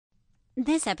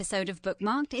This episode of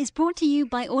Bookmarked is brought to you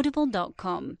by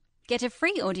Audible.com. Get a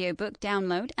free audiobook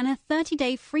download and a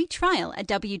 30-day free trial at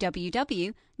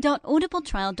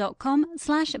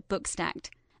www.audibletrial.com/bookstacked.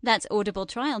 That's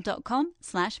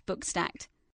audibletrial.com/bookstacked.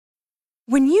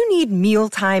 When you need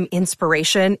mealtime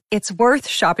inspiration, it's worth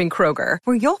shopping Kroger,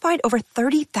 where you'll find over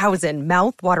 30,000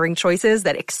 mouth-watering choices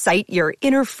that excite your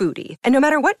inner foodie. And no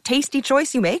matter what tasty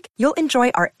choice you make, you'll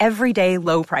enjoy our everyday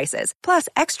low prices, plus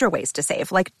extra ways to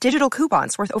save, like digital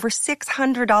coupons worth over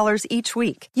 $600 each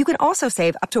week. You can also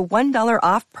save up to $1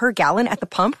 off per gallon at the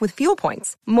pump with fuel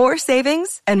points. More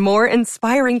savings and more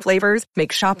inspiring flavors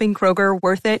make shopping Kroger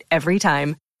worth it every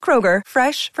time. Kroger,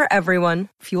 fresh for everyone.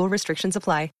 Fuel restrictions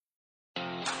apply.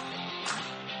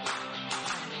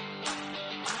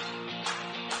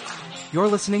 You're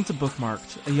listening to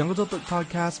Bookmarked, a young adult book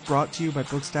podcast brought to you by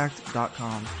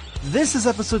Bookstacked.com. This is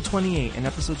episode 28, and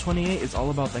episode 28 is all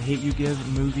about The Hate U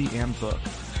Give movie and book.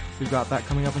 We've got that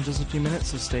coming up in just a few minutes,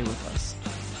 so stay with us.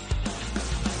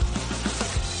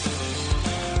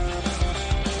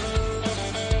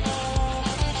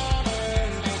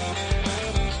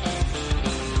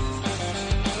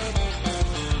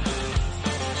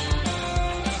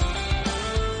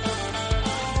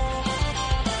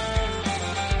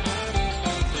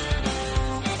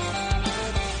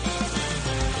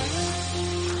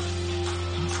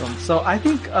 So I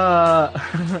think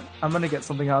I'm going to get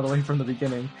something out of the way from the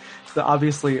beginning. So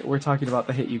obviously, we're talking about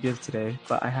The Hate U Give today,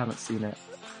 but I haven't seen it.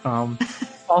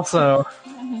 Also,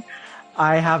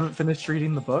 I haven't finished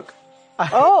reading the book. I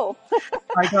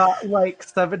got like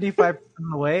 75% of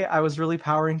the way. I was really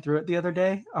powering through it the other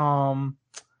day.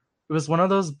 It was one of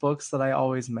those books that I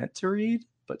always meant to read,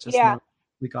 but just never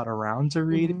really got around to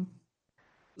reading.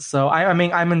 Mm-hmm. So I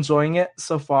mean, I'm enjoying it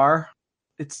so far.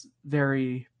 It's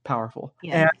very powerful.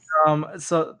 Yes. And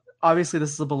so obviously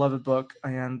this is a beloved book,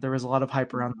 and there was a lot of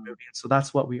hype around the movie, so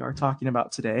that's what we are talking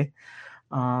about today.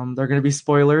 There are going to be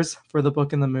spoilers for the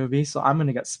book and the movie, so I'm going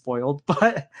to get spoiled.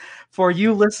 But for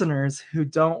you listeners who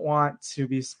don't want to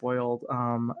be spoiled,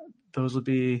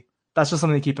 that's just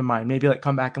something to keep in mind. Maybe like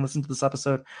come back and listen to this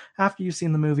episode after you've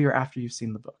seen the movie or after you've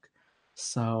seen the book.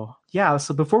 So yeah,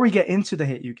 so before we get into The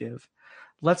Hate U Give,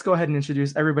 let's go ahead and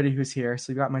introduce everybody who's here.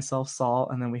 So we got myself, Saul,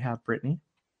 and then we have Brittany.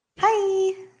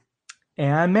 Hi.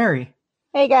 And Mary.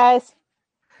 Hey, guys.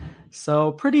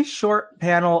 So pretty short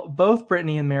panel. Both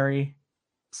Brittany and Mary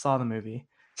saw the movie.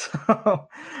 So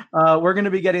we're going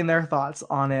to be getting their thoughts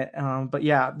on it. But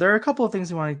yeah, there are a couple of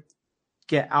things we want to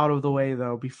get out of the way,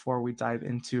 though, before we dive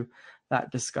into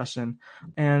that discussion.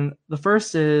 And the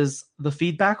first is the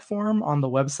feedback form on the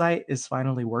website is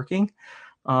finally working.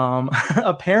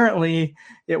 Apparently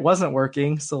it wasn't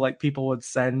working. So like people would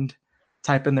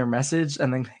type in their message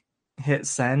and then hit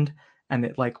send, and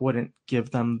it like wouldn't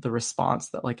give them the response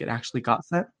that like it actually got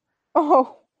sent.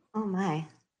 Oh my.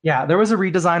 Yeah, there was a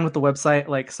redesign with the website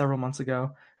like several months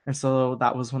ago, and so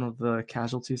that was one of the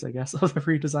casualties, I guess, of the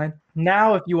redesign.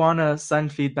 Now if you want to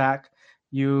send feedback,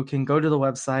 you can go to the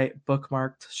website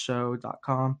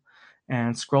bookmarkedshow.com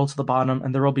and scroll to the bottom,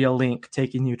 and there will be a link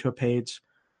taking you to a page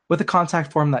with a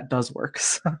contact form that does work.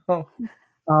 So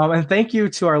and thank you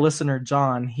to our listener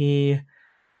John. He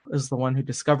is the one who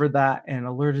discovered that and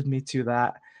alerted me to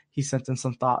that. He sent in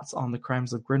some thoughts on the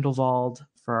Crimes of Grindelwald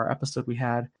for our episode we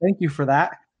had. Thank you for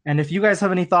that. And if you guys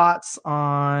have any thoughts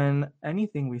on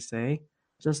anything we say,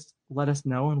 just let us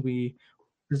know, and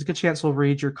there's a good chance we'll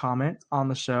read your comment on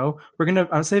the show.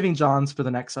 I'm saving John's for the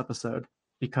next episode,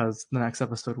 because the next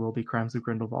episode will be Crimes of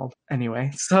Grindelwald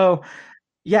anyway. So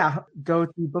yeah, go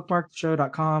to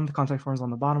bookmarkedshow.com. The contact form is on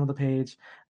the bottom of the page.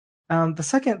 The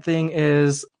second thing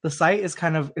is the site is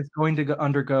going to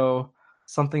undergo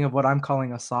something of what I'm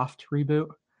calling a soft reboot.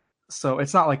 So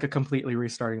it's not like a completely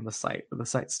restarting the site. The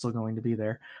site's still going to be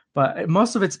there. But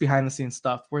most of it's behind the scenes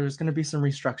stuff where there's going to be some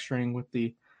restructuring with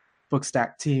the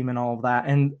Bookstack team and all of that.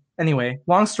 And anyway,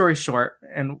 long story short,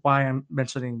 and why I'm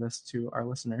mentioning this to our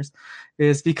listeners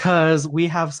is because we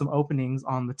have some openings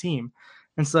on the team.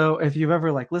 And so if you've ever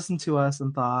like listened to us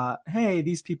and thought, hey,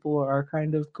 these people are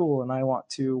kind of cool and I want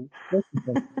to work with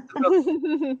them.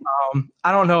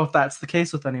 I don't know if that's the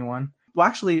case with anyone. Well,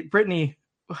 actually, Brittany,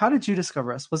 how did you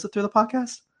discover us? Was it through the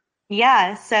podcast?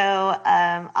 Yeah, so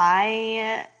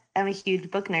I am a huge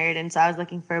book nerd, and so I was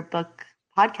looking for book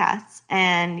podcasts,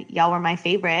 and y'all were my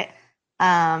favorite.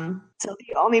 So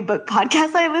the only book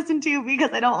podcast I listen to,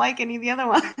 because I don't like any of the other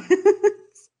ones.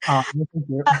 Thank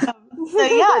you. So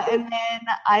yeah, and then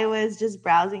I was just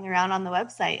browsing around on the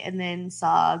website and then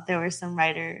saw there were some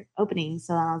writer openings.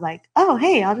 So I was like, oh,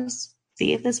 hey, I'll just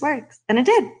see if this works. And it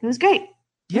did. It was great.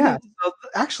 Yeah. So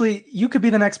actually, you could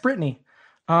be the next Brittany.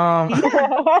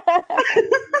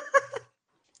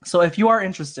 So if you are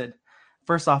interested,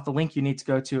 first off, the link you need to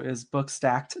go to is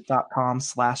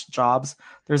bookstacked.com/jobs.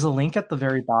 There's a link at the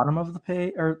very bottom of the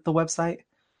page or the website.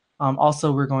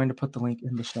 Also, we're going to put the link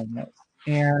in the show notes.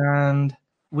 And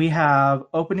we have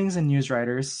openings and news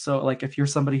writers. So like if you're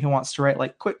somebody who wants to write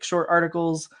like quick short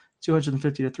articles,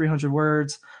 250 to 300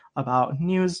 words about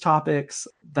news topics,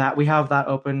 that we have that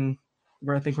open.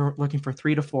 Where I think we're looking for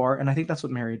 3 to 4. And I think that's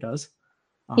what Mary does.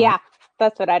 Yeah,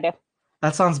 that's what I do.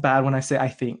 That sounds bad when I say I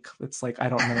think. It's like, I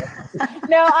don't know.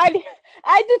 No, I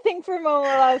had to think for a moment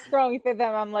while I was scrolling through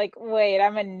them. I'm like, wait,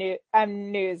 I'm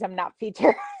news. I'm not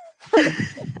feature.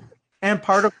 And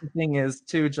part of the thing is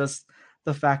too, just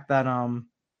the fact that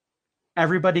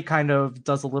everybody kind of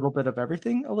does a little bit of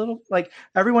everything. A little, like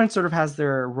everyone sort of has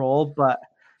their role, but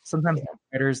sometimes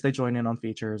writers, they join in on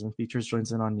features and features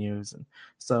joins in on news. And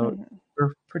so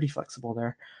we're pretty flexible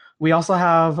there. We also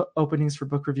have openings for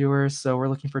book reviewers. So we're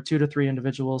looking for 2 to 3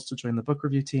 individuals to join the book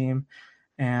review team.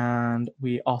 And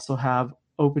we also have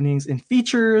openings in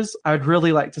features. I'd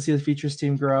really like to see the features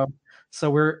team grow. So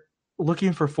we're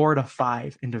looking for 4 to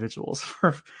 5 individuals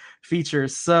for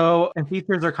features. So, and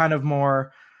features are kind of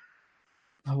more,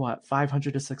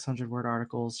 500 to 600 word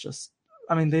articles. Just,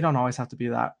 I mean, they don't always have to be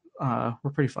that. We're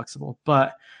pretty flexible,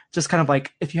 but just kind of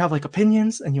like if you have like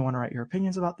opinions and you want to write your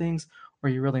opinions about things, or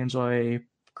you really enjoy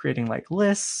creating like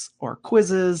lists or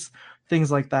quizzes,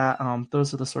 things like that.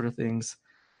 Those are the sort of things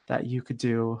that you could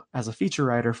do as a feature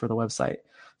writer for the website.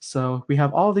 So we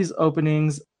have all of these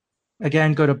openings.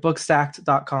 Again, go to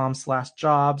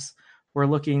bookstacked.com/jobs. We're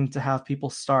looking to have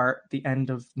people start the end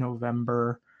of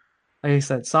November. Like I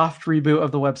said, soft reboot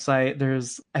of the website.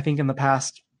 There's, I think in the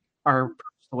past, our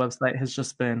website has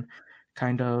just been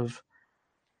kind of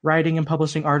writing and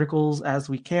publishing articles as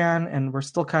we can, and we're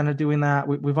still kind of doing that.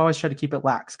 We've always tried to keep it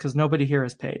lax because nobody here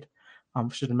is paid.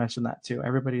 Should have mentioned that too.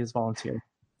 Everybody is volunteer.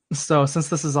 So since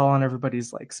this is all on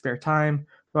everybody's like spare time,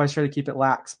 we always try to keep it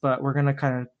lax, but we're going to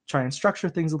kind of try and structure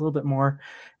things a little bit more.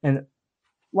 And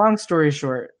long story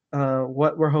short,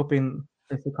 what we're hoping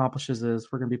this accomplishes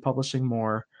is we're going to be publishing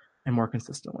more and more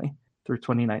consistently through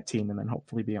 2019 and then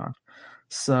hopefully beyond.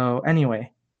 So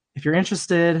anyway, if you're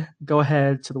interested, go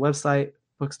ahead to the website,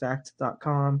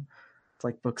 bookstacked.com. It's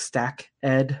like Bookstack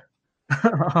Ed.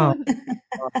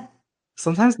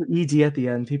 Sometimes the ED at the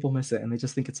end, people miss it and they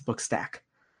just think it's Bookstack.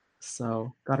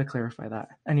 So got to clarify that.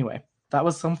 Anyway, that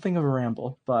was something of a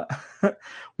ramble, but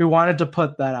we wanted to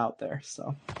put that out there.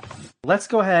 So let's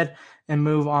go ahead and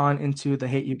move on into the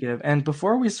hate you give. And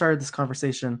before we started this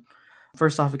conversation,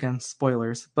 first off, again,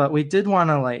 spoilers, but we did want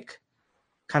to like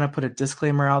kind of put a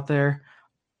disclaimer out there.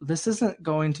 This isn't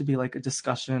going to be like a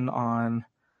discussion on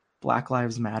Black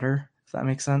Lives Matter, if that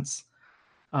makes sense.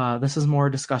 This is more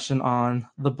a discussion on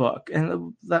the book.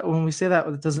 And that when we say that,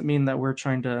 it doesn't mean that we're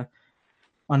trying to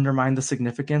undermine the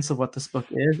significance of what this book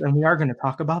is. And we are going to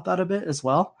talk about that a bit as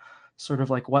well, sort of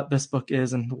like what this book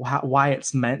is and why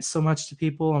it's meant so much to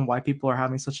people and why people are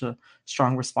having such a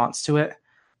strong response to it.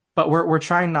 But we're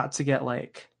trying not to get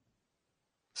like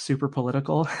super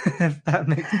political, if that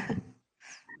makes sense.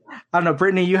 I don't know,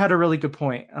 Brittany, you had a really good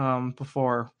point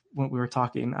before when we were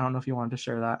talking. I don't know if you wanted to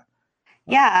share that.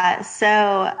 Yeah,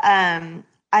 so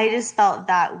I just felt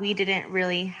that we didn't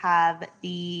really have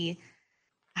the,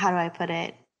 how do I put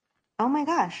it? Oh my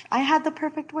gosh, I had the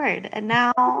perfect word. And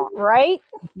now, right?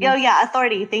 Oh yeah,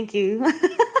 authority. Thank you.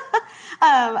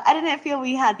 I didn't feel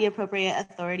we had the appropriate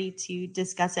authority to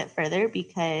discuss it further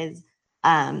because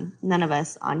none of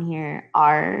us on here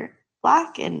are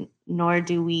Black, and nor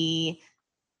do we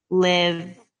live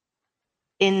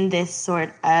in this sort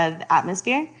of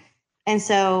atmosphere. And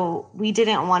so we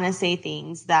didn't want to say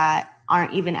things that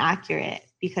aren't even accurate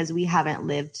because we haven't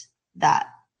lived that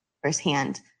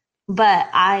firsthand. But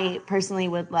I personally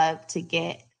would love to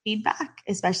get feedback,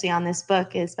 especially on this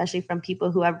book, especially from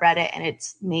people who have read it and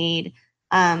it's made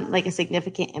like a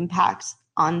significant impact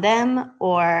on them,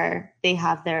 or they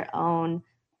have their own,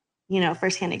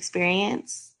 firsthand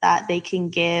experience that they can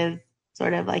give,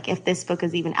 sort of like if this book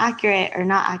is even accurate or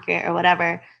not accurate or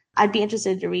whatever. I'd be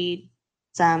interested to read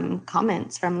some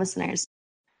comments from listeners.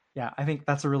 Yeah, I think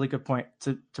that's a really good point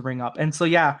to bring up. And so,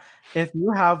 yeah, if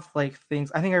you have like things,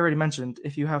 I think I already mentioned,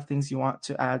 if you have things you want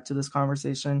to add to this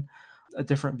conversation, a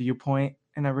different viewpoint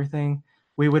and everything,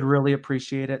 we would really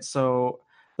appreciate it. So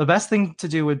the best thing to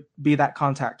do would be that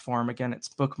contact form. Again, it's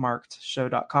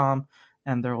bookmarkedshow.com,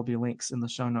 and there will be links in the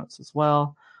show notes as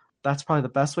well. That's probably the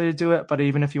best way to do it. But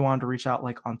even if you wanted to reach out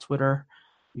like on Twitter,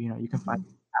 you can find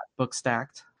at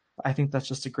Bookstacked. I think that's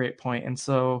just a great point. And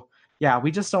so, yeah, we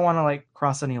just don't want to like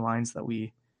cross any lines that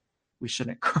we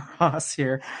shouldn't cross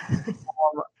here.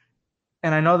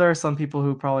 And I know there are some people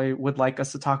who probably would like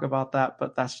us to talk about that,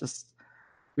 but that's just,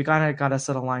 we kind of got to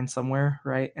set a line somewhere,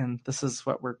 right? And this is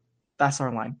that's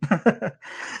our line.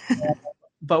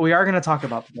 But we are going to talk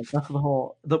about the book. That's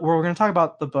we're going to talk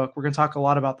about the book. We're going to talk a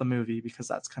lot about the movie because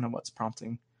that's kind of what's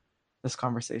prompting this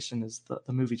conversation is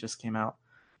the movie just came out.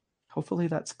 Hopefully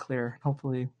that's clear.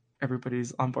 Hopefully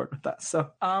everybody's on board with that. So,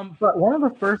 but one of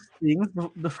the first things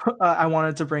I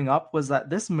wanted to bring up was that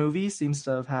this movie seems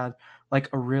to have had like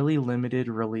a really limited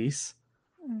release.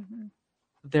 Mm-hmm.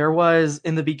 There was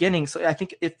in the beginning, so I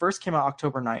think it first came out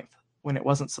October 9th when it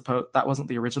wasn't that wasn't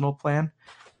the original plan,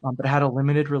 but it had a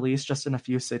limited release just in a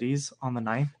few cities on the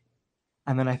 9th.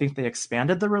 And then I think they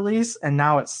expanded the release and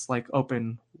now it's like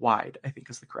open wide, I think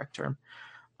is the correct term.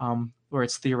 Where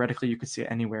it's theoretically you could see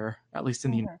it anywhere, at least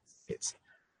in the United States.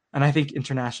 And I think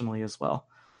internationally as well.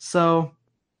 So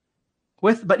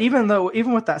but even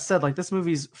with that said, like this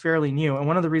movie's fairly new. And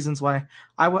one of the reasons why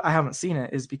I haven't seen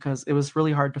it is because it was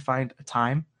really hard to find a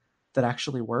time that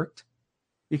actually worked.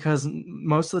 Because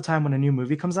most of the time when a new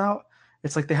movie comes out,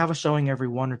 it's like they have a showing every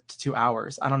 1 or 2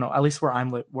 hours. I don't know, at least where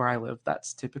I live,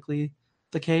 that's typically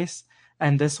the case.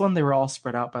 And this one, they were all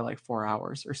spread out by like 4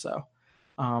 hours or so.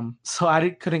 So I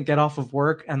couldn't get off of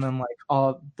work, and then like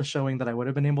all the showing that I would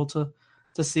have been able to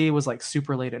see was like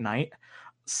super late at night.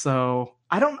 So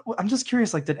I'm just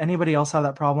curious, like, did anybody else have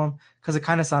that problem? Because it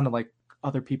kind of sounded like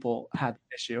other people had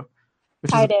the issue.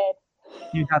 I did.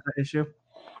 You had the issue?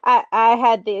 I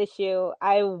had the issue.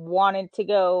 I wanted to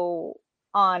go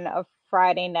on a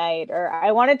Friday night, or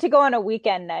I wanted to go on a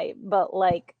weekend night, but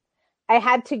like I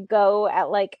had to go at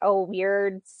like a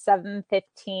weird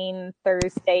 7:15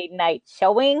 Thursday night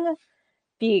showing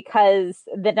because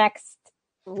the next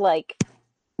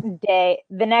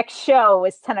show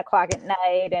was 10 o'clock at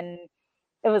night, and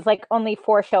it was like only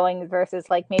 4 showings versus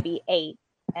like maybe 8.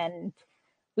 And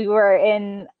we were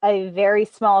in a very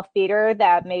small theater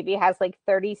that maybe has like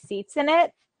 30 seats in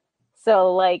it.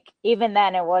 So like even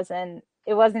then it wasn't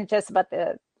just about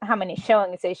how many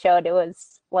showings they showed. It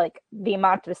was like the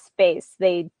amount of space.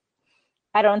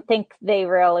 I don't think they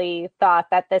really thought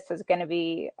that this was going to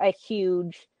be a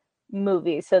huge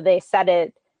movie. So they set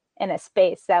it in a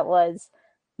space that was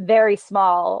very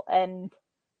small, and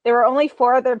there were only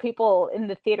 4 other people in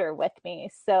the theater with me.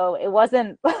 So it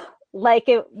wasn't like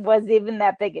it was even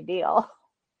that big a deal.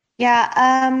 Yeah,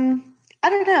 I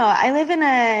don't know. I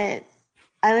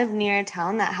live near a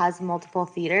town that has multiple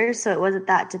theaters, so it wasn't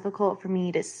that difficult for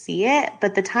me to see it,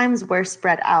 but the times were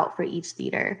spread out for each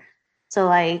theater. So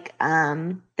like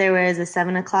there was a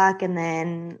 7 o'clock and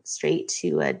then straight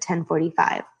to a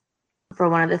 10:45 for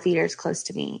one of the theaters close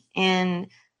to me. And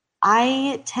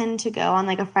I tend to go on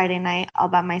like a Friday night all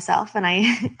by myself, and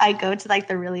I go to like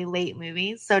the really late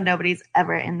movies, so nobody's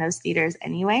ever in those theaters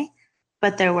anyway.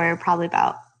 But there were probably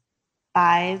about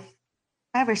 5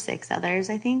 or 6 others,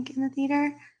 I think, in the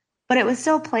theater. But it was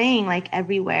still playing like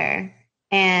everywhere.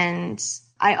 And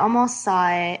I almost saw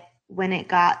it when it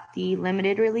got the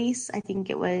limited release. I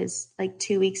think it was like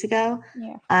 2 weeks ago.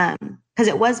 Yeah. Because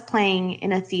it was playing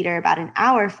in a theater about an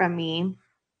hour from me,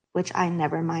 which I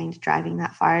never mind driving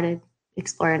that far to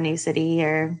explore a new city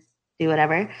or do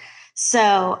whatever.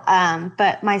 So,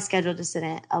 but my schedule just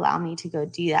didn't allow me to go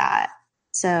do that.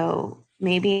 So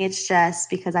maybe it's just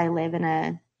because I live in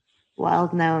a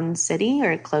well-known city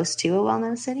or close to a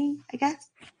well-known city, I guess.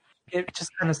 It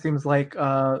just kind of seems like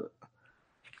I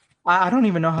don't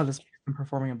even know how this is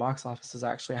performing in box offices.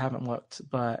 Actually, I haven't looked,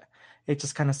 but it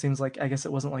just kind of seems like I guess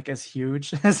it wasn't like as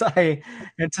huge as I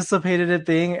anticipated it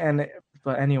being.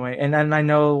 But anyway, and I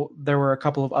know there were a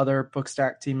couple of other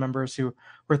Bookstack team members who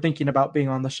were thinking about being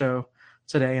on the show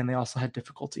today, and they also had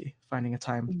difficulty finding a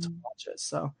time to watch it.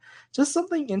 So just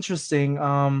something interesting,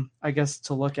 I guess,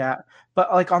 to look at.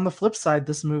 But like on the flip side,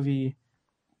 this movie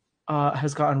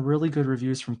has gotten really good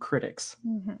reviews from critics.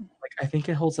 Mm-hmm. Like I think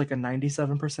it holds like a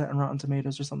 97% on Rotten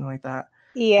Tomatoes or something like that.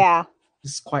 Yeah.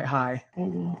 It's quite high.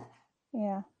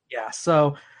 Yeah. Yeah.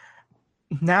 So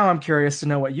now I'm curious to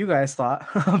know what you guys thought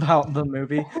about the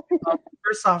movie.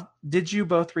 First off, did you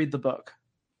both read the book?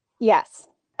 Yes.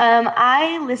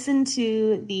 I listened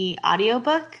to the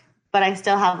audiobook, but I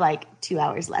still have like 2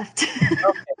 hours left.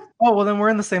 Okay. Oh, well then we're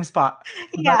in the same spot.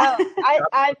 Yeah.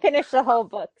 I finished the whole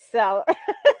book, so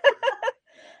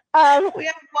we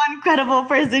have one credible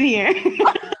person here.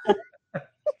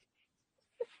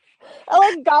 I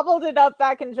like gobbled it up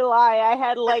back in July.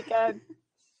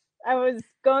 I was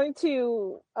going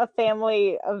to a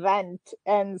family event,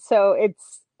 and so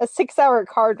it's a 6-hour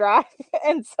car drive,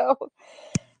 and so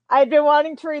I'd been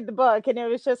wanting to read the book, and it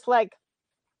was just like,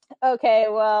 okay,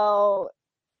 well,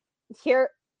 here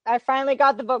I finally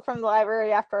got the book from the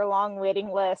library after a long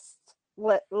waiting list.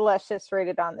 let's just read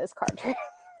it on this card.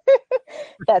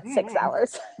 That's 6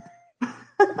 hours.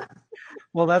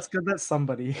 Well, that's good that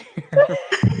somebody.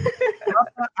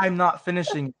 I'm not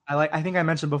finishing. I think I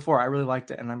mentioned before, I really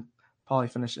liked it, and I'm probably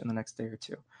finish it in the next day or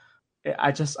two.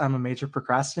 I'm a major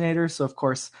procrastinator, so of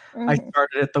course I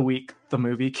started it the week the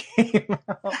movie came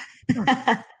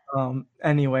out.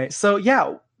 Anyway, so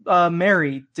yeah,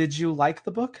 Mary, did you like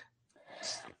the book?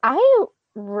 I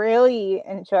really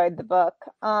enjoyed the book.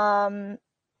 I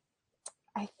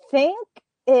think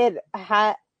it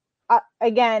had,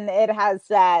 again, it has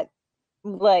that,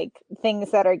 like,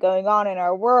 things that are going on in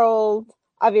our world,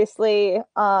 obviously.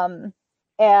 And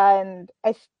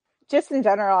just in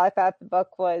general, I thought the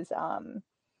book was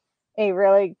a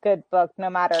really good book, no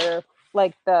matter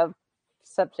like the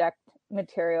subject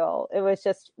material. It was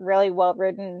just really well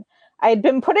written. I had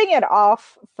been putting it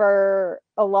off for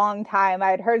a long time.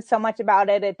 I had heard so much about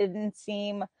it. It didn't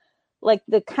seem like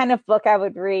the kind of book I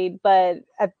would read, but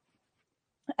at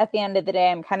the end of the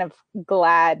day, I'm kind of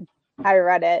glad I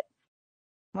read it.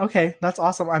 Okay, that's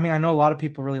awesome. I mean, I know a lot of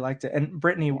people really liked it. And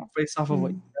Brittany, based off of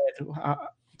what you read,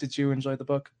 did you enjoy the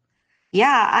book?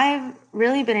 Yeah, I've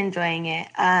really been enjoying it.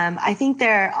 I think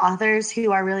there are authors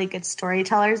who are really good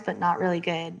storytellers, but not really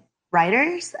good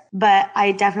writers. But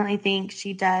I definitely think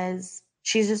she's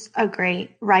just a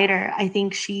great writer. I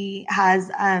think she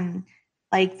has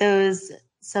like those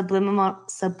subliminal,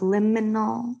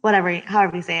 however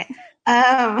you say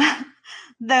it,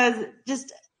 those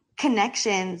just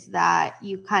connections that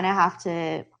you kind of have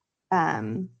to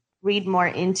read more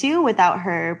into without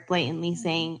her blatantly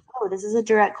saying, oh, this is a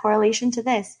direct correlation to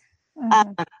this.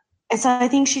 And so I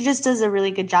think she just does a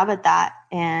really good job at that.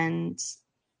 And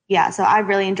yeah, so I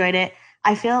really enjoyed it.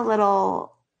 I feel a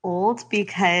little old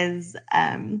because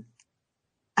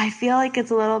I feel like it's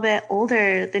a little bit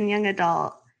older than young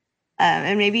adult.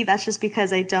 And maybe that's just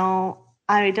because I don't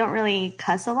really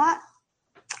cuss a lot.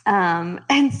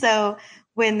 And so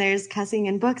when there's cussing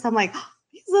in books, I'm like,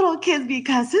 these little kids be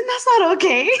cussing. That's not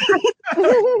okay.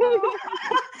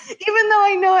 Even though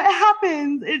I know it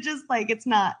happens, it's just like, it's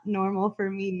not normal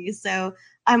for me. So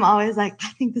I'm always like, I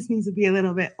think this needs to be a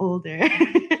little bit older.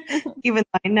 Even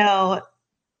though I know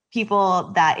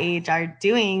people that age are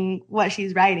doing what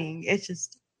she's writing. It's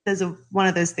just, there's one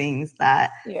of those things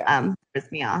that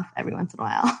throws me off every once in a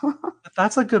while.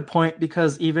 That's a good point,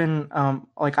 because even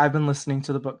like I've been listening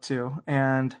to the book too,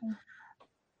 and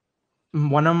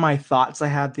one of my thoughts I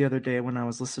had the other day when I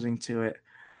was listening to it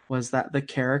was that the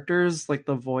characters, like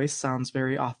the voice, sounds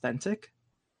very authentic.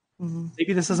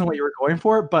 Maybe this isn't what you were going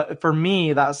for, but for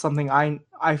me, that's something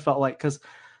I felt like, because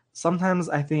sometimes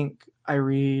I think I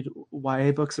read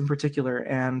YA books in particular,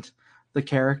 and the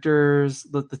characters,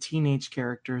 the teenage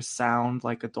characters, sound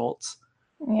like adults.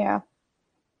 Yeah.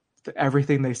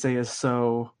 Everything they say is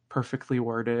so perfectly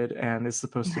worded and is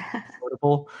supposed to be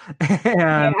quotable.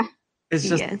 And it's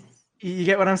just, you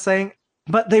get what I'm saying?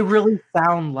 But they really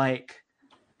sound like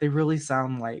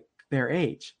their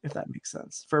age, if that makes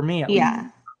sense. For me, at least.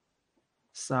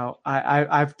 So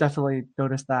I've definitely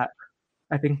noticed that.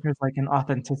 I think there's like an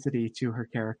authenticity to her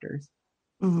characters.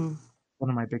 One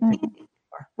of my big things.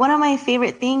 One of my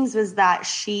favorite things was that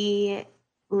she's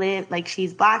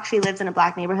Black. She lives in a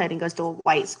Black neighborhood and goes to a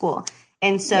white school.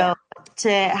 And so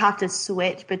to have to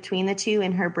switch between the two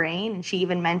in her brain, and she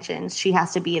even mentions she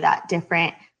has to be that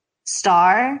different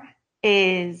star,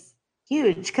 is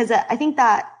huge. Because I think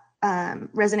that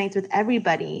resonates with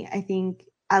everybody. I think,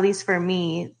 at least for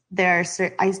me,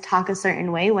 I talk a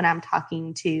certain way when I'm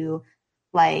talking to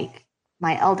like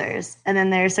my elders. And then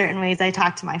there are certain ways I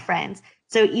talk to my friends.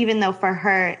 So even though for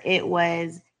her, it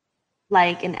was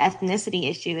like an ethnicity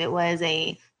issue, it was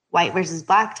a white versus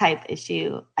Black type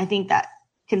issue, I think that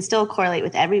can still correlate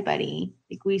with everybody.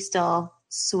 Like, we still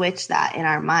switch that in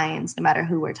our minds, no matter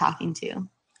who we're talking to.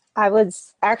 I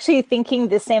was actually thinking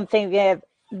the same thing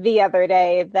the other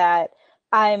day, that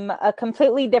I'm a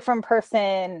completely different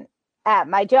person at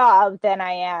my job than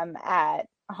I am at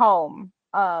home.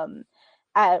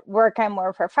 At work, I'm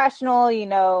more professional,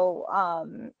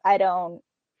 I don't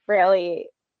really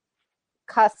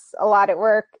cuss a lot at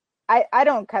work. I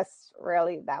don't cuss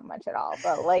really that much at all,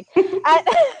 but like at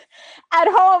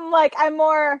home, like I'm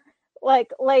more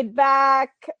like laid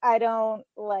back. I don't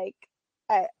like,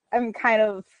 I'm kind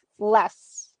of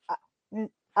less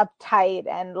uptight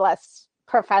and less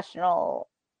professional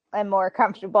and more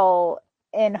comfortable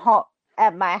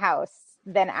at my house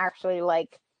than actually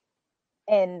like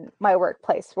in my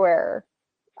workplace, where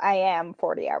I am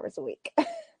 40 hours a week.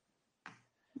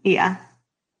 Yeah,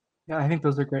 I think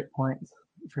those are great points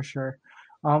for sure.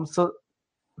 So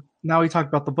now we talked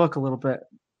about the book a little bit.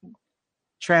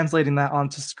 translating that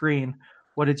onto screen,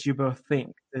 what did you both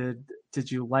think?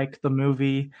 Did you like the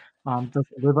movie? Does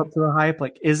it live up to the hype?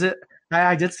 Like, is it?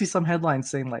 I did see some headlines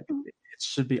saying like it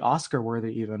should be Oscar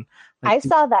worthy even. Like, I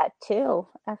saw that too,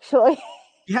 actually.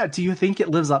 yeah, do you think it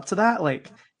lives up to that? Like,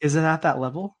 is it at that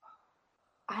level?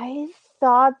 I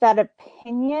thought that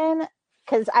opinion,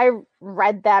 because I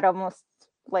read that almost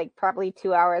like probably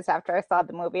 2 hours after I saw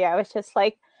the movie. I was just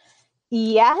like,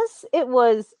 yes, it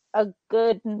was a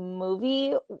good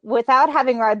movie. Without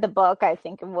having read the book, I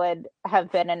think it would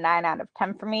have been a 9 out of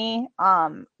 10 for me.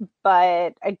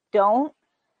 But I don't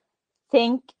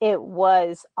think it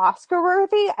was Oscar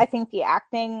worthy. I think the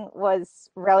acting was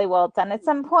really well done at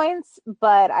some points,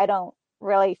 but I don't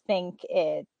really think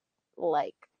it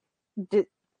like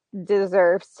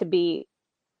deserves to be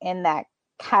in that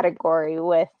category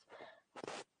with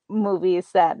movies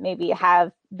that maybe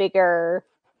have bigger,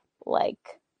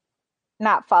 like,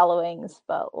 not followings,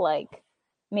 but like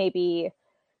maybe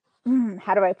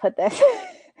how do I put this?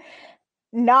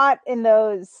 Not in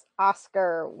those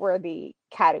Oscar worthy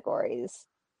categories.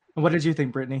 What did you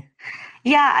think, Brittany?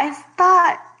 Yeah, I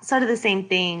thought sort of the same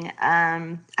thing.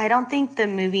 I don't think the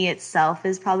movie itself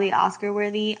is probably Oscar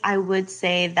worthy. I would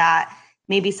say that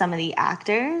maybe some of the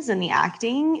actors and the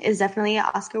acting is definitely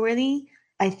Oscar worthy.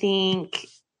 I think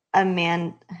is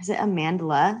it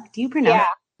Amandla? Do you pronounce? Yeah.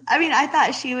 I mean, I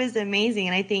thought she was amazing,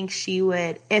 and I think she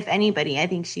would, if anybody, I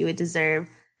think she would deserve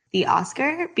the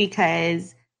Oscar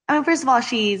because, I mean, first of all,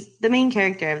 she's the main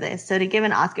character of this. So to give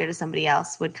an Oscar to somebody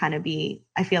else would kind of be,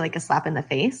 I feel like, a slap in the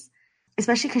face,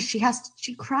 especially because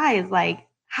she cries like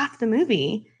half the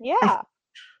movie. Yeah.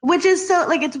 Which is so,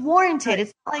 like, it's warranted.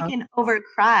 It's not like an over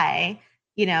cry,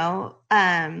 you know?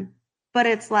 But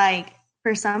it's like,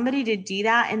 for somebody to do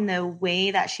that in the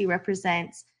way that she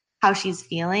represents how she's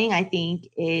feeling, I think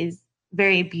is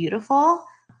very beautiful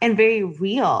and very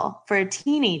real for a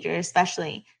teenager,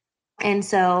 especially. And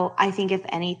so I think if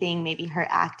anything, maybe her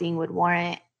acting would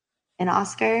warrant an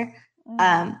Oscar.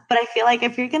 But I feel like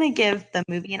if you're going to give the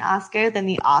movie an Oscar, then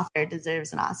the author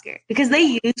deserves an Oscar because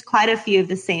they used quite a few of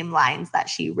the same lines that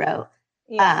she wrote.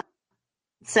 Yeah.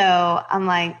 So I'm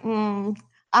like,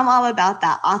 I'm all about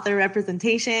that author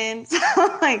representation. So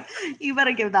like, you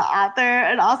better give the author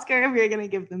an Oscar if you're going to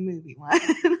give the movie one.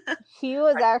 She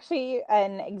was actually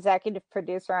an executive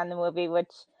producer on the movie,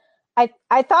 which I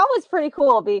thought was pretty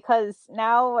cool because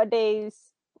nowadays,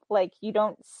 like, you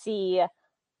don't see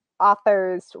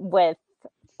authors with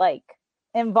like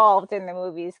involved in the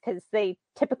movies because they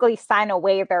typically sign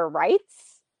away their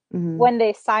rights when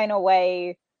they sign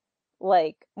away,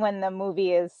 like when the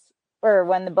movie is or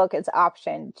when the book is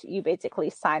optioned, you basically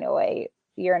sign away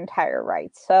your entire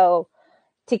rights. So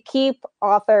to keep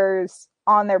authors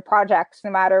on their projects,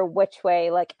 no matter which way,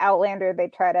 like Outlander, they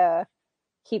try to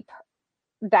keep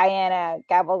Diana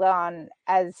Gabaldon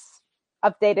as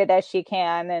updated as she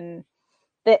can, and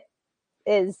that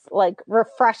is like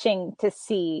refreshing to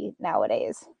see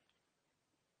nowadays.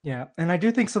 Yeah, and I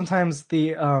do think sometimes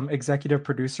the executive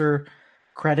producer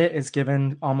credit is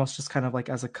given almost just kind of like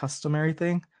as a customary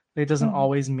thing. It doesn't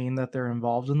always mean that they're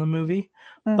involved in the movie.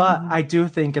 But I do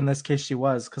think in this case she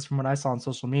was, because from what I saw on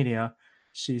social media,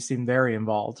 she seemed very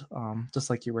involved, just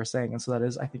like you were saying. And so that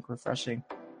is, I think, refreshing.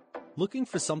 Looking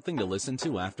for something to listen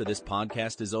to after this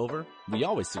podcast is over? We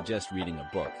always suggest reading a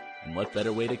book. And what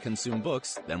better way to consume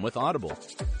books than with Audible?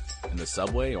 In the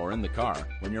subway or in the car,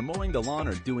 when you're mowing the lawn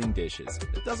or doing dishes,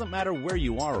 it doesn't matter where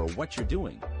you are or what you're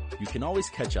doing. You can always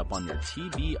catch up on your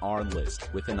TBR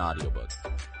list with an audiobook.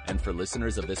 And for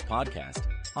listeners of this podcast,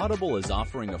 Audible is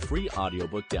offering a free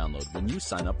audiobook download when you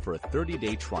sign up for a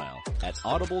 30-day trial at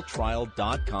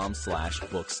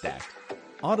audibletrial.com/bookstacked.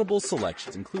 Audible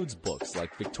selections includes books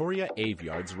like Victoria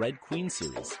Aveyard's Red Queen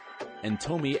series and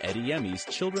Tomi Adeyemi's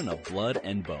Children of Blood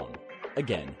and Bone.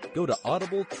 Again, go to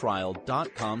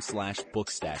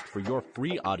audibletrial.com/bookstacked for your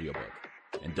free audiobook.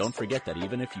 And don't forget that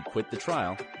even if you quit the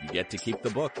trial, you get to keep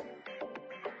the book.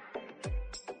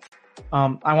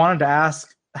 I wanted to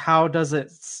ask, how does it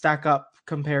stack up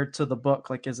compared to the book?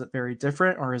 Like, is it very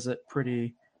different or is it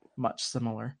pretty much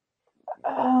similar?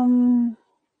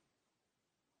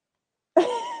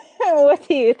 What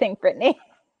do you think, Brittany?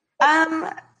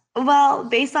 Well,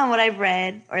 based on what I've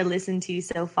read or listened to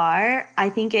so far, I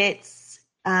think it's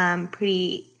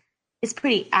pretty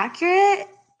accurate.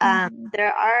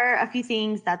 There are a few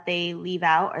things that they leave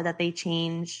out or that they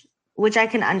change, which I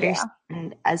can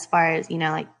understand as far as, you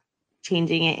know, like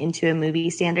changing it into a movie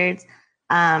standards.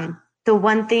 The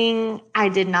one thing I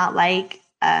did not like,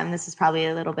 this is probably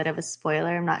a little bit of a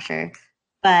spoiler, I'm not sure,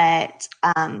 but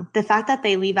the fact that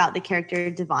they leave out the character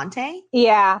Devante.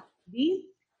 Yeah.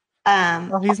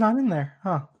 Well, he's not in there,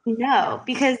 huh? No,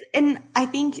 because, and I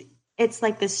think it's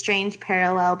like this strange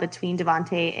parallel between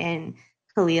Devontae and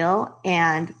Khalil,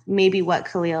 and maybe what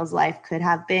Khalil's life could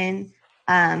have been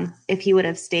if he would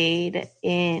have stayed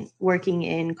in working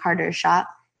in Carter's shop.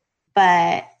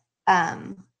 But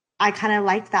I kind of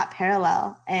liked that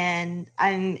parallel, and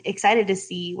I'm excited to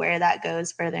see where that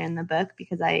goes further in the book,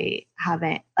 because I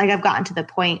haven't, like, I've gotten to the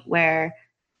point where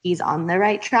he's on the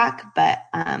right track, but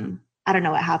I don't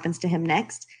know what happens to him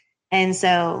next. And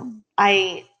so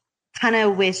I kind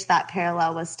of wish that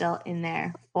parallel was still in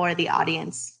there for the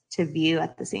audience to view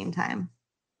at the same time.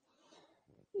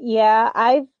 Yeah,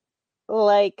 I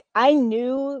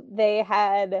knew they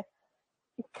had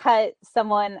cut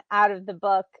someone out of the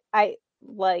book. I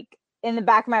like in the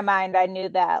back of my mind, I knew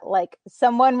that like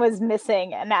someone was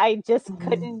missing, and I just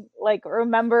couldn't like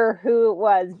remember who it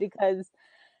was, because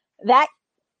that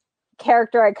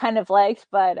character I kind of liked,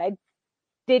 but I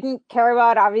didn't care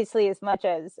about obviously as much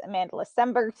as Amanda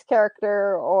Stenberg's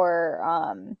character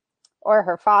or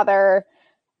her father.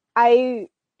 I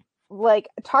like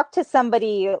talked to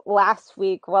somebody last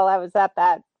week while I was at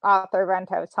that author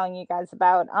event I was telling you guys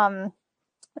about,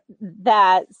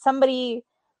 that somebody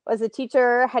was a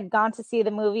teacher, had gone to see the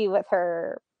movie with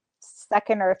her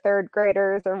second or third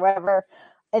graders or whatever,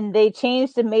 and they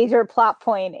changed a major plot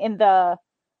point in the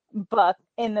book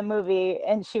in the movie,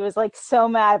 and she was like so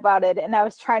mad about it, and I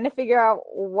was trying to figure out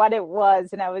what it was,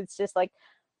 and I was just like,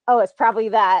 oh, it's probably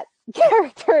that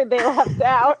character they left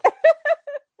out.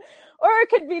 Or it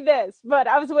could be this, but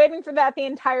I was waiting for that the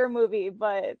entire movie,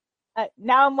 but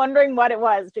now I'm wondering what it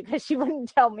was, because she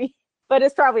wouldn't tell me, but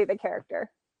it's probably the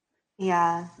character.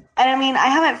 Yeah. And I mean, I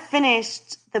haven't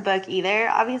finished the book either,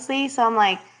 obviously. So I'm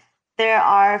like, there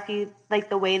are a few, like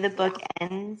the way the book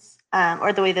ends,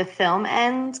 or the way the film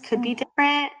ends could be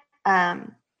different. But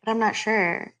I'm not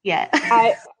sure yet.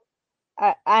 I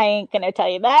ain't gonna tell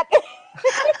you that.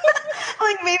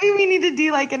 Like, maybe we need to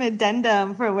do like an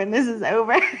addendum for when this is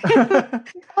over. Well,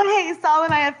 hey, Saul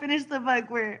and I have finished the book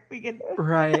where we can.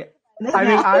 Right. I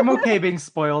mean, I'm okay being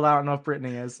spoiled. I don't know if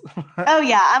Brittany is. Oh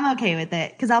yeah, I'm okay with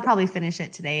it, because I'll probably finish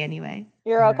it today anyway.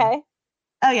 You're okay?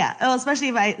 Oh yeah. Oh, especially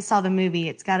if I saw the movie,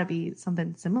 it's got to be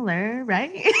something similar,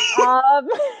 right?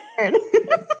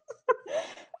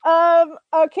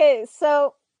 Okay,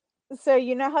 so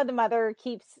you know how the mother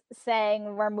keeps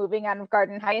saying we're moving out of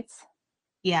Garden Heights?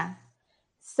 Yeah.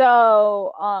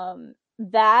 So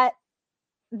that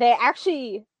they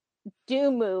actually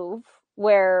do move,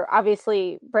 where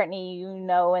obviously, Brittany, you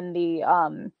know, in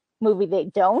the movie they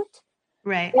don't.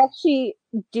 Right. They actually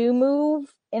do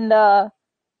move in the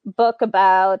book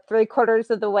about 3/4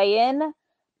 of the way in.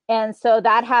 And so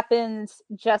that happens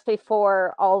just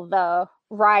before all the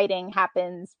rioting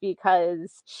happens,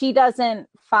 because she doesn't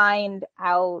find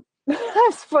out.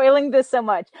 I'm spoiling this so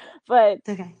much, but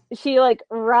Okay. she like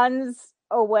runs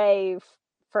away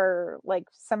for like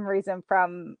some reason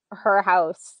from her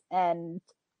house, and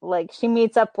like she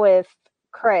meets up with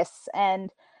Chris, and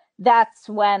that's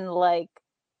when like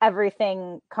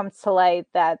everything comes to light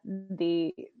that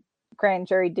the grand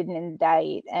jury didn't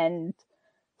indict. And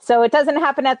so it doesn't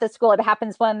happen at the school, it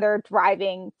happens when they're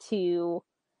driving to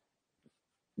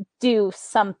do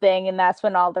something, and that's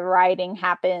when all the rioting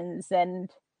happens. And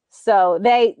so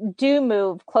they do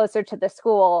move closer to the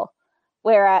school,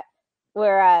 whereas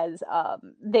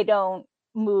they don't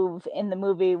move in the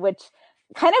movie, which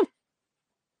kind of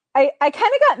I kind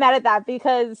of got mad at that,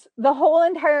 because the whole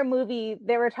entire movie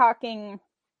the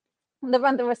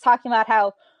brother was talking about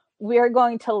how we're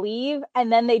going to leave, and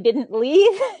then they didn't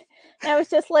leave. And I was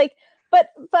just like, but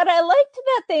I liked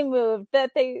that they moved,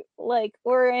 that they like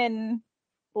were in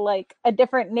like a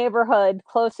different neighborhood,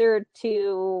 closer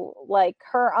to like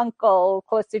her uncle,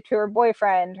 closer to her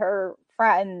boyfriend, her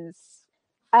friends.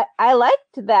 I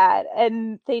liked that,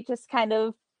 and they just kind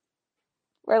of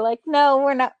were like, no,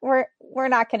 we're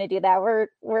not going to do that.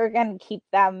 We're going to keep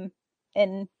them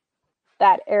in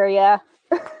that area.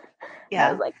 Yeah.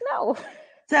 I was like, no.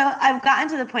 So I've gotten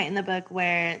to the point in the book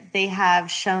where they have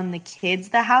shown the kids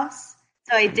the house.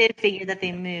 So I did figure that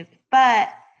they moved. But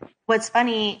what's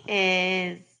funny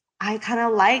is I kind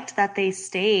of liked that they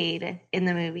stayed in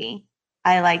the movie.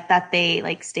 I like that they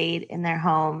like stayed in their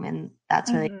home, and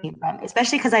that's where they came from.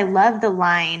 Especially because I love the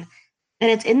line, and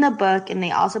it's in the book, and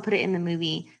they also put it in the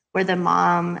movie, where the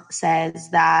mom says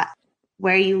that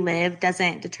where you live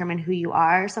doesn't determine who you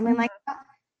are, or something like that.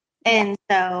 And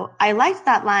so I liked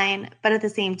that line, but at the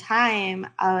same time,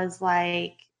 I was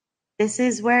like, this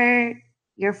is where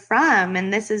you're from,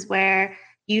 and this is where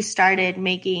you started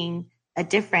making a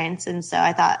difference. And so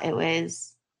I thought it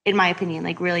was, in my opinion,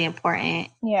 like really important.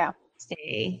 Yeah.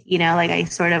 Stay, like I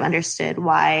sort of understood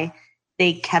why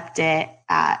they kept it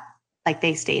at, like,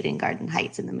 they stayed in Garden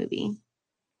Heights in the movie.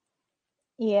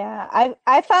 Yeah,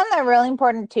 I found that really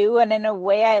important too, and in a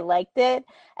way I liked it.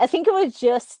 I think it was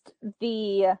just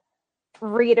the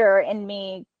reader in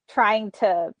me trying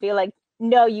to be like,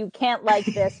 no, you can't like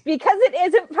this because it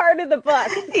isn't part of the book.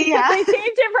 Yeah. They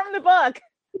changed it from the book.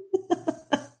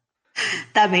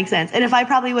 That makes sense. And if I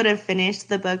probably would have finished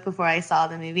the book before I saw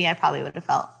the movie, I probably would have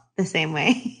felt the same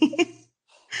way.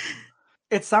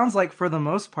 It sounds like for the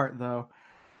most part, though,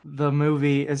 the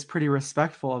movie is pretty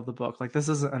respectful of the book. Like, this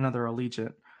isn't another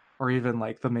Allegiant or even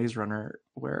like the Maze Runner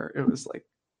where it was like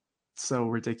so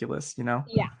ridiculous, you know?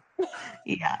 Yeah.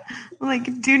 Yeah.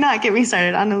 Like, do not get me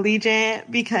started on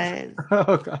Allegiant because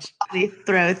Oh gosh. they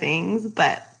throw things,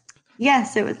 but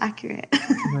yes, it was accurate.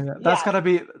 Oh, yeah. That's gotta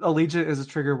be, Allegiant is a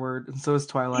trigger word, and so is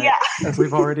Twilight, Yeah. as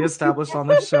we've already established on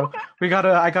this show.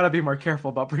 I gotta be more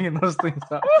careful about bringing those things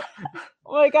up.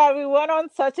 Oh my god, we went on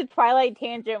such a Twilight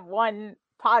tangent one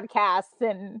podcast,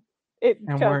 and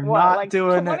we're not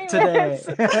doing it today.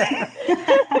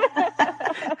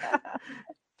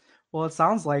 Well, it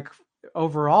sounds like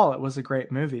overall it was a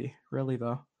great movie, really,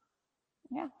 though.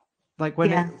 Yeah. Like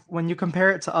when you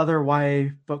compare it to other YA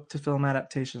book to film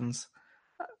adaptations,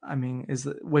 I mean,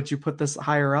 would you put this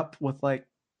higher up with, like,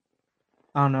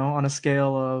 I don't know, on a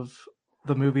scale of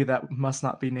the movie that must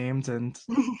not be named and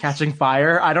Catching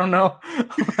Fire? I don't know.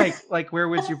 like where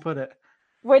would you put it?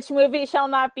 Which movie shall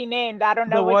not be named? I don't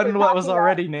know. The what one that was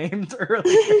already named earlier.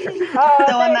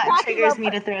 The one that triggers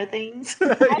me to throw things.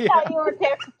 I thought you were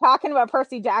talking about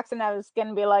Percy Jackson. I was going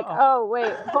to be like, oh,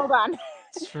 wait, hold on.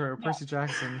 It's true, Percy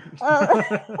Jackson.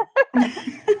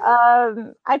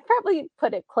 I'd probably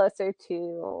put it closer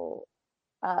to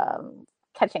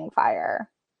Catching Fire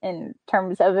in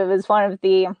terms of it was one of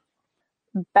the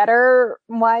better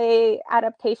YA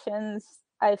adaptations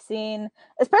I've seen,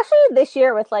 especially this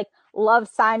year with like Love,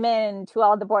 Simon, and To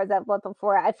All the Boys I've Loved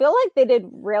Before. I feel like they did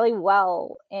really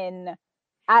well in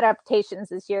adaptations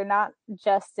this year, not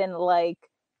just in like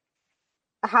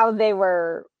how they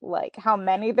were, like how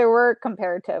many there were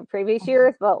compared to previous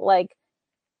years, but like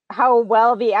how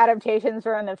well the adaptations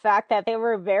were, and the fact that they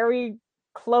were very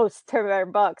close to their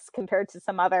books compared to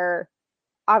some other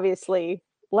obviously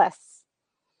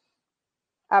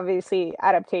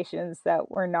adaptations that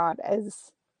were not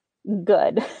as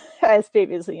good as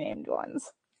previously named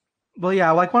ones. Well,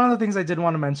 yeah, like one of the things I did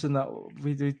want to mention that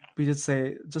we did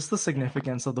say just the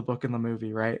significance of the book and the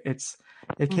movie, right?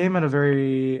 It came at a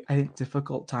very, I think,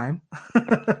 difficult time,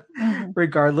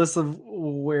 regardless of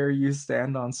where you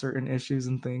stand on certain issues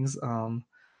and things.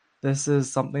 This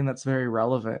is something that's very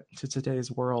relevant to today's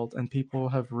world, and people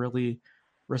have really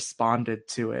responded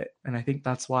to it. And I think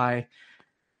that's why,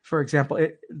 for example,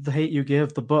 The Hate U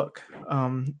Give, the book,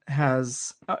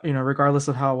 has, regardless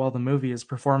of how well the movie is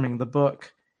performing, the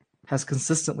book has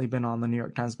consistently been on the New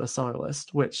York Times bestseller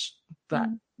list, which that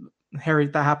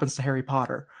happens to Harry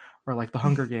Potter or like the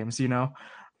Hunger Games,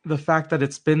 the fact that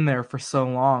it's been there for so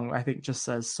long, I think just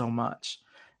says so much.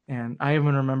 And I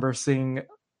even remember seeing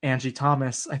Angie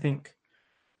Thomas, I think,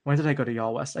 when did I go to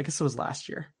Y'all West? I guess it was last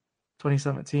year,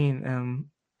 2017. And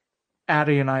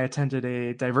Addie and I attended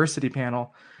a diversity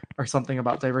panel or something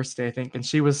about diversity, I think. And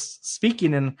she was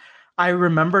speaking, and I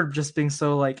remembered just being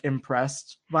so like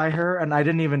impressed by her. And I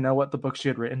didn't even know what the book she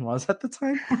had written was at the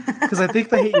time, because I think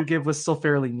The Hate U Give was still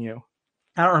fairly new.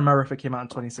 I don't remember if it came out in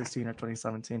 2016 or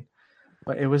 2017,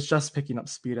 but it was just picking up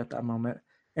speed at that moment.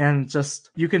 And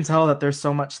just, you can tell that there's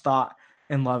so much thought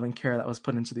and love and care that was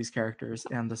put into these characters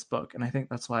and this book. And I think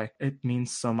that's why it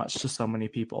means so much to so many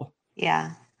people.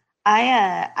 Yeah.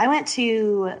 I went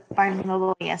to Barnes &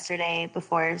 Noble yesterday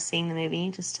before seeing the movie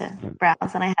just to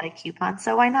browse, and I had a coupon,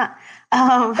 so why not?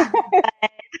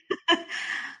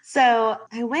 So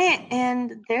I went,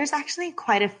 and there's actually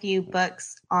quite a few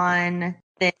books on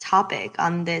the topic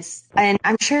on this, and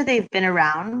I'm sure they've been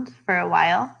around for a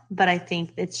while, but I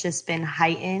think it's just been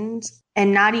heightened,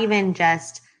 and not even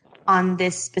just on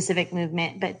this specific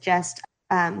movement, but just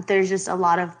there's just a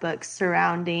lot of books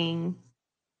surrounding,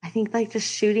 I think, like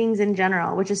just shootings in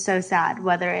general, which is so sad,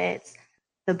 whether it's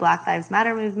the Black Lives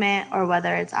Matter movement or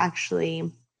whether it's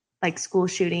actually like school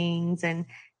shootings and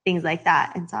things like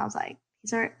that. And so I was like,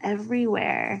 these are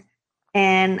everywhere.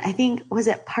 And I think, was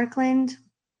it Parkland?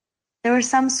 There was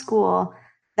some school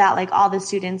that like all the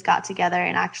students got together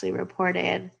and actually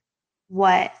reported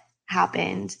what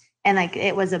happened. And like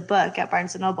it was a book at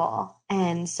Barnes & Noble.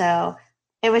 And so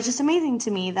it was just amazing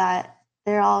to me that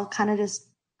they're all kind of just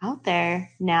out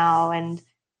there now, and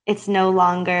it's no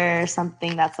longer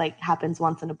something that's like happens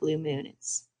once in a blue moon.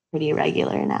 It's pretty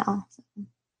regular now. So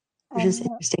it's just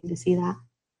interesting to see that.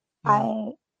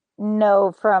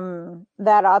 know from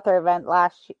that author event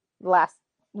last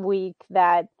week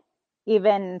that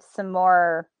even some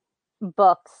more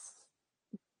books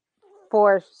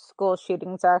for school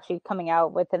shootings are actually coming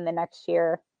out within the next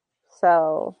year.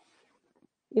 So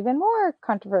even more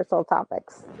controversial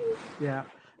topics. Yeah.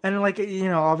 And like,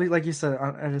 I'll be like you said,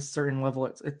 at a certain level,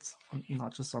 it's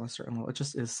not just on a certain level, it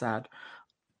just is sad.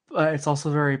 But it's also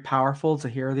very powerful to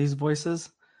hear these voices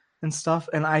and stuff.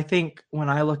 And I think when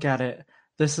I look at it,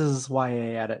 this is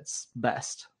YA at its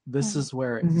best. This is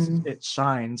where it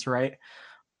shines, right?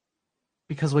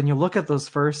 Because when you look at those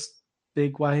first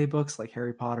big YA books like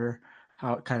Harry Potter,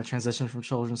 how it kind of transitioned from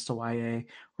children's to YA,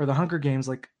 or the Hunger Games,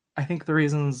 like I think the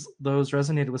reasons those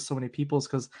resonated with so many people is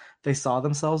because they saw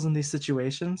themselves in these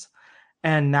situations.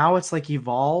 And now it's like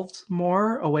evolved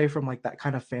more away from like that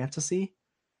kind of fantasy,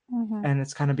 and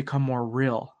it's kind of become more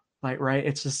real, like, right?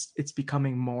 It's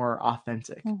becoming more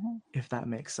authentic, if that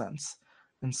makes sense.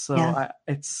 And so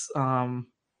it's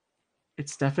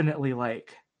definitely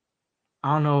like,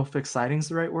 I don't know if exciting is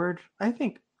the right word. I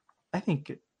think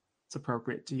it's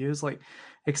appropriate to use, like,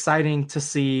 exciting to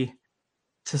see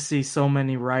so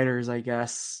many writers, I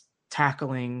guess,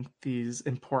 tackling these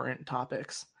important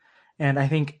topics. And I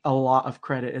think a lot of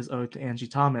credit is owed to Angie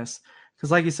Thomas, because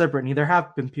like you said, Brittany, there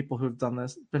have been people who've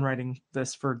been writing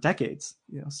this for decades,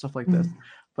 stuff like this.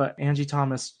 But Angie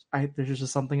Thomas, there's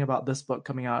just something about this book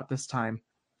coming out at this time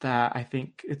that I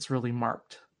think it's really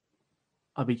marked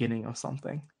a beginning of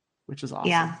something, which is awesome.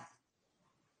 Yeah,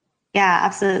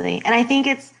 absolutely. And I think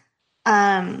it's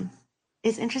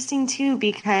interesting too,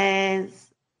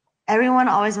 because everyone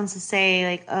always wants to say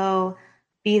like, oh,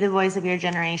 be the voice of your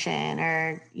generation,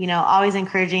 or, always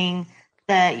encouraging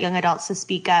the young adults to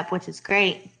speak up, which is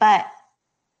great. But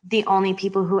the only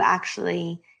people who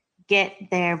actually get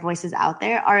their voices out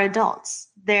there are adults.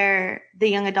 They're the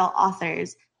young adult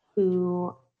authors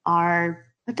who are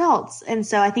adults. And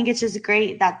so I think it's just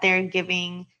great that they're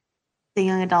giving the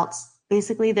young adults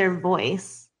basically their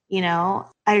voice. I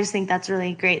just think that's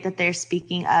really great that they're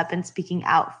speaking up and speaking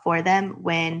out for them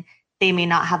when they may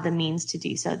not have the means to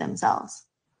do so themselves.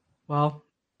 Well,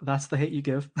 that's the hate you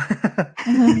give.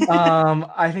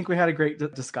 I think we had a great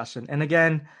discussion. And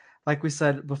again, like we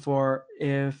said before,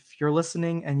 if you're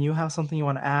listening and you have something you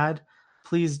want to add,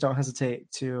 please don't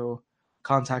hesitate to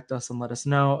contact us and let us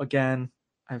know. Again,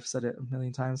 I've said it a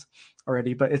million times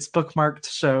already, but it's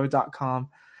bookmarkedshow.com.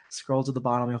 Scroll to the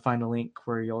bottom, you'll find a link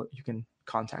where you can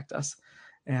contact us.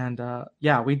 And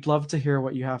we'd love to hear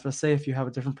what you have to say. If you have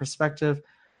a different perspective,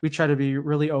 we try to be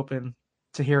really open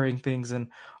to hearing things. And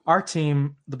our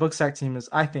team, the Bookstack team, is,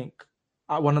 I think,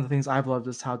 one of the things I've loved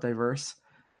is how diverse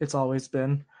it's always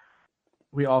been.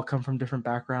 We all come from different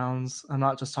backgrounds. I'm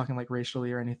not just talking like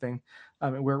racially or anything. I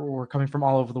mean, we're coming from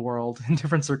all over the world in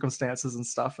different circumstances and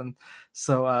stuff. And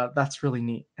so that's really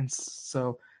neat. And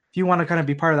so if you want to kind of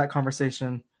be part of that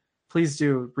conversation, please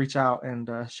do reach out and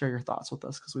share your thoughts with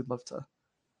us, because we'd love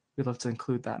to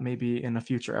include that maybe in a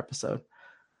future episode.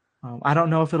 I don't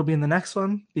know if it'll be in the next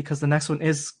one, because the next one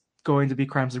is going to be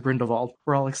Crimes of Grindelwald.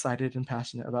 We're all excited and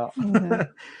passionate about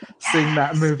seeing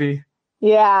that movie.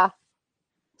 Yeah.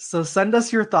 So send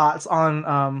us your thoughts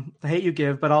on The Hate You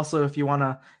Give, but also if you want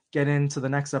to get into the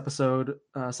next episode,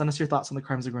 send us your thoughts on the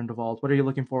Crimes of Grindelwald. What are you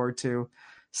looking forward to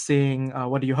seeing?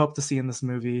 What do you hope to see in this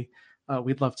movie?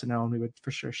 We'd love to know, and we would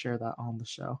for sure share that on the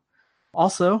show.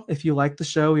 Also, if you like the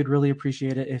show, we'd really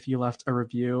appreciate it if you left a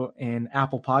review in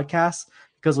Apple Podcasts,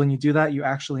 because when you do that, you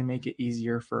actually make it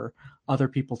easier for other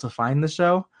people to find the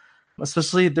show.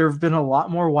 Especially, there have been a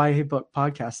lot more YA book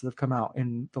podcasts that have come out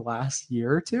in the last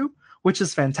year or two, which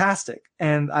is fantastic.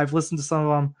 And I've listened to some of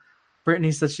them.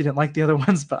 Brittany said she didn't like the other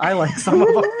ones, but I like some of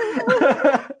them.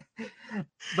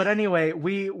 But anyway,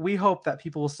 we hope that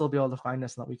people will still be able to find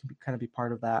us and that we can kind of be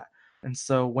part of that. And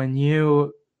so when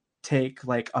you take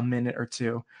like a minute or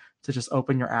two to just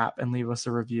open your app and leave us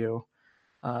a review,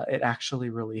 it actually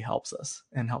really helps us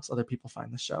and helps other people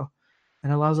find the show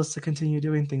and allows us to continue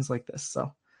doing things like this.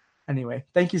 So anyway,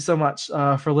 thank you so much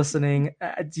for listening.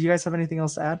 Do you guys have anything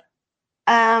else to add?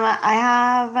 I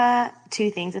have two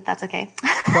things, if that's okay.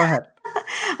 Go ahead.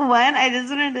 One, I just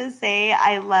wanted to say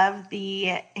I love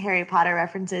the Harry Potter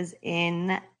references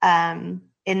in The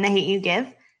Hate You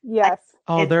Give. Yes.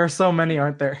 There are so many,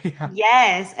 aren't there? Yeah.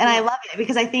 Yes, and I love it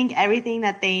because I think everything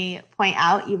that they point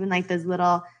out, even like those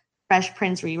little Fresh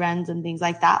Prince reruns and things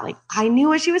like that, like I knew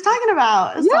what she was talking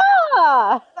about.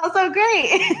 Yeah. That was so great.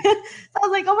 So I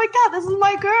was like, oh my God, this is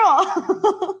my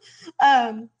girl.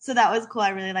 So that was cool. I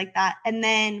really like that. And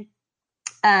then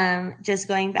just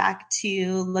going back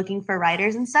to looking for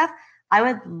writers and stuff, I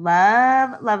would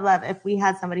love if we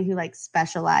had somebody who like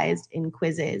specialized in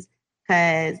quizzes,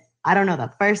 because I don't know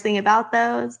the first thing about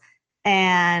those.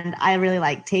 And I really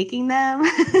like taking them.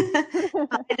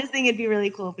 I just think it'd be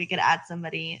really cool if we could add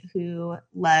somebody who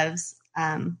loves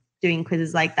doing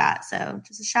quizzes like that. So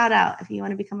just a shout out if you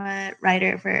want to become a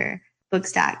writer for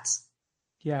Bookstacked.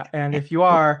 Yeah, and if you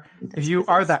are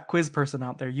that quiz person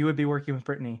out there, you would be working with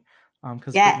Brittany,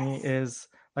 because Brittany is,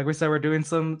 like we said, we're doing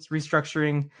some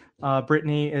restructuring.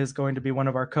 Brittany is going to be one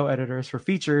of our co-editors for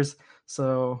features,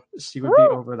 so she would be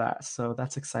over that. So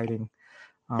that's exciting.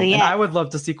 And I would love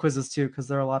to see quizzes too, because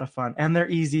they're a lot of fun and they're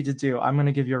easy to do. I'm going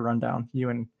to give you a rundown, you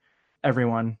and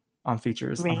everyone on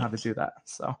features, on how to do that.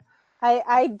 So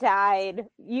I died.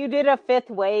 You did a fifth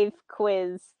wave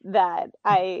quiz that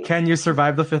Can you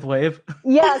survive the fifth wave?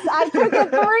 Yes, I took it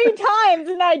 3 times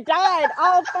and I died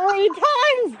all 3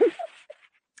 times.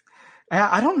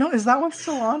 I don't know. Is that one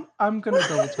still on? I'm going to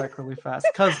double check really fast.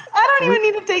 Because I don't even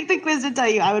need to take the quiz to tell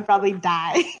you I would probably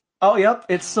die. Oh, yep.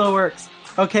 It still works.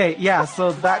 Okay, yeah,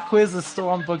 so that quiz is still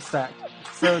on Bookstack.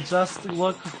 So just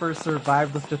look for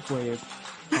Survive the Fifth Wave.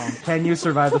 Can you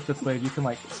survive the fifth wave? You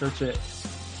can search it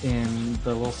in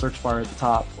the little search bar at the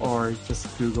top, or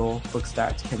just Google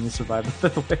Bookstacked, can you survive the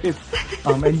fifth wave?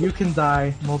 And you can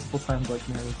die multiple times like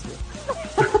Mary too.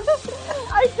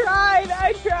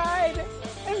 I tried.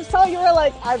 And so you were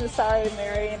like, I'm sorry,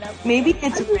 Mary. And maybe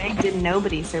it's rigged and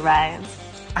nobody survives.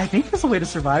 I think there's a way to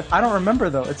survive. I don't remember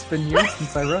though. It's been years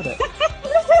since I wrote it.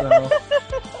 So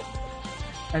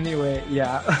anyway,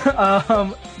 yeah.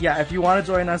 If you want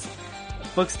to join us,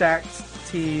 Bookstacked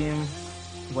team.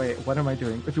 Wait, what am I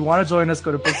doing? If you want to join us,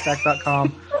 go to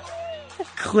bookstack.com.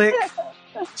 Click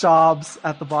jobs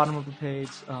at the bottom of the page.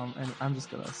 And I'm just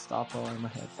going to stop while I'm in my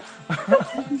head.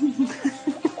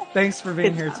 Thanks for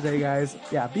being here today, guys.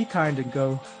 Yeah, be kind and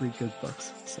go read good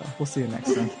books. So we'll see you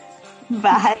next time.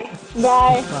 Bye.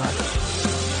 Bye. Bye.